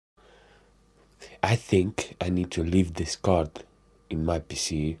I think I need to leave this card in my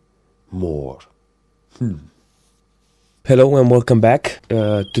PC more. Hello and welcome back.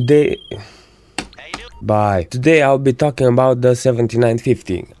 Today I'll be talking about the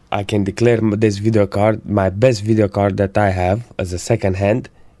 7950. I can declare this video card my best video card that I have as a second hand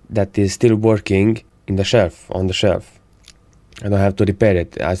that is still working on the shelf. I don't have to repair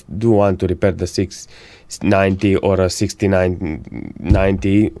it. I do want to repair the 690 or a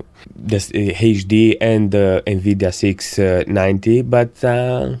 6990, the HD and the NVIDIA 690, but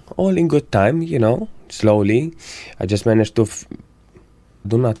all in good time, you know, slowly. I just managed to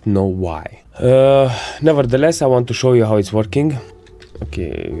do not know why. Nevertheless, I want to show you how it's working.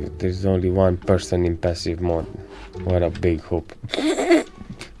 Okay, there's only one person in passive mode. What a big hope.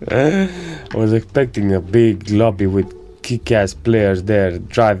 I was expecting a big lobby with kick-ass players there,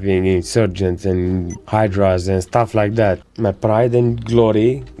 driving insurgents and hydras and stuff like that. My pride and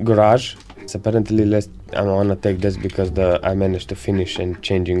glory garage. It's apparently less. I wanna take this because I managed to finish and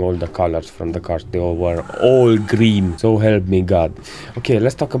changing all the colors from the cars. They all were all green. So help me God. Okay,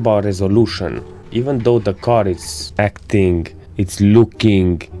 let's talk about resolution. Even though the car is acting, it's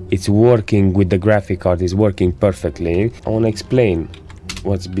looking, it's working with the graphic card, is working perfectly. I wanna explain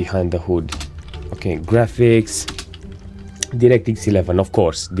what's behind the hood. Okay, graphics. DirectX 11, of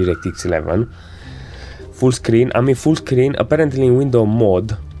course, DirectX 11. Full screen. Full screen. Apparently in window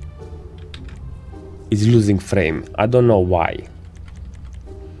mode is losing frame. I don't know why.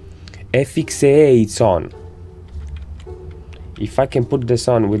 FXAA it's on. If I can put this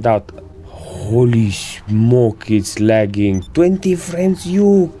on without... Holy smoke, it's lagging. 20 frames,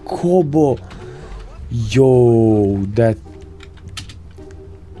 you Kobo. Yo, that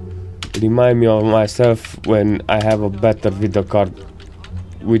remind me of myself when I have a better video card.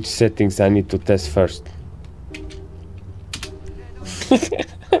 Which settings I need to test first.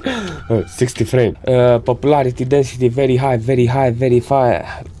 60 frame. Popularity, density, very high, very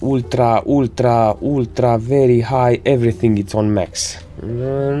ultra, very high. Everything it's on max.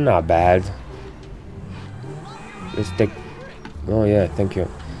 Not bad. Let's take... Oh yeah, thank you.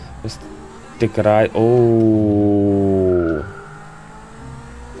 Let's take a ride. Oh,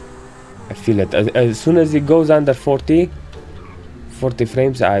 I feel it. As soon as it goes under 40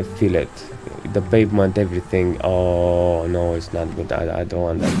 frames, I feel it. The pavement, everything. Oh no, it's not good. I don't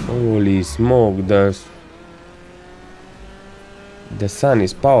want that. Holy smoke, the sun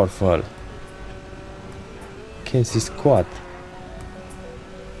is powerful. Can't see squat.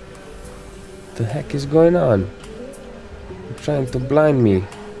 The heck is going on? Trying to blind me.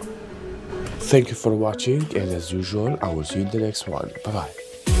 Thank you for watching, and as usual, I will see you in the next one. Bye bye.